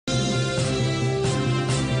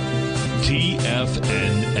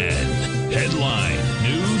TFNN. Headline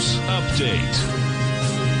News Update.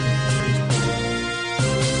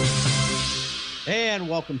 And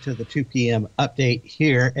welcome to the 2 p.m. update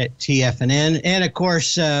here at TFNN. And of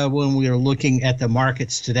course, when we are looking at the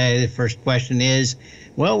markets today, the first question is,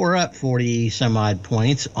 well, we're up 40 some odd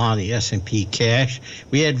points on the S&P cash.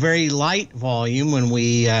 We had very light volume when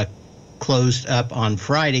we closed up on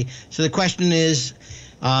Friday. So the question is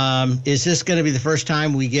this going to be the first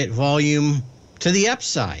time we get volume to the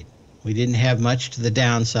upside? We didn't have much to the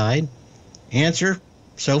downside. Answer,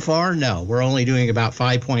 so far, no. We're only doing about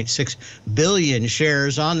 5.6 billion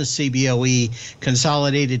shares on the CBOE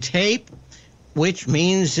consolidated tape, which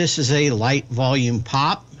means this is a light volume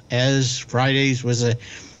pop, as Friday's was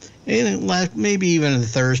maybe even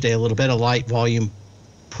Thursday, a little bit of light volume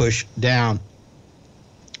push down.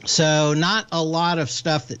 So not a lot of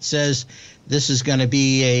stuff that says this is going to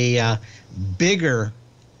be a bigger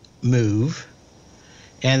move,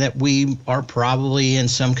 and that we are probably in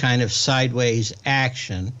some kind of sideways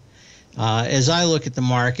action. As I look at the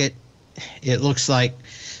market, it looks like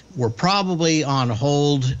we're probably on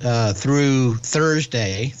hold through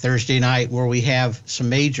Thursday night, where we have some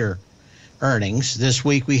major earnings. This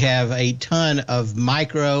week we have a ton of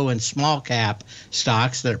micro and small cap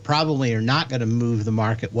stocks that probably are not going to move the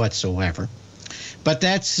market whatsoever. But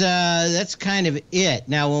that's kind of it.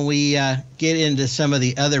 Now, when we get into some of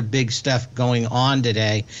the other big stuff going on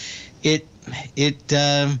today, I'm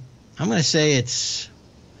going to say it's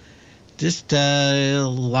just a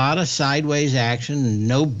lot of sideways action.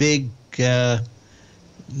 No big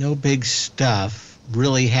stuff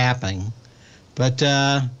really happening. But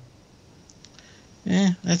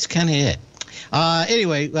that's kind of it.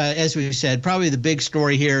 Anyway, as we said, probably the big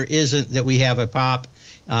story here isn't that we have a pop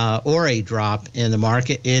or a drop in the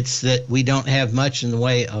market. It's that we don't have much in the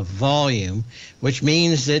way of volume, which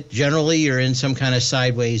means that generally you're in some kind of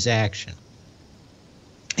sideways action.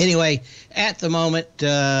 Anyway, at the moment,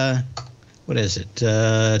 what is it?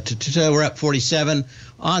 We're up 47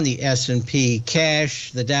 on the S&P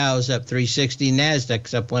cash. The Dow's up 360.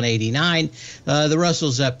 NASDAQ's up 189. The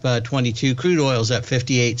Russell's up 22. Crude oil's up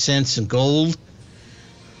 58 cents. And gold,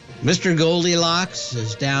 Mr. Goldilocks,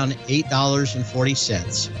 is down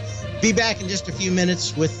 $8.40. Be back in just a few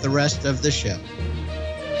minutes with the rest of the show.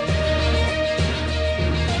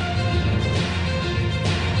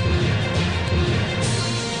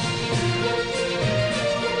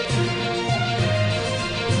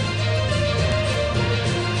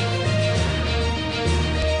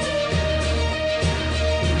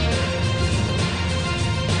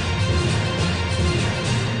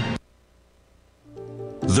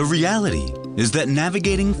 The reality is that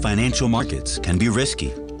navigating financial markets can be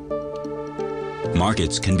risky.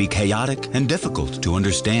 Markets can be chaotic and difficult to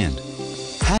understand.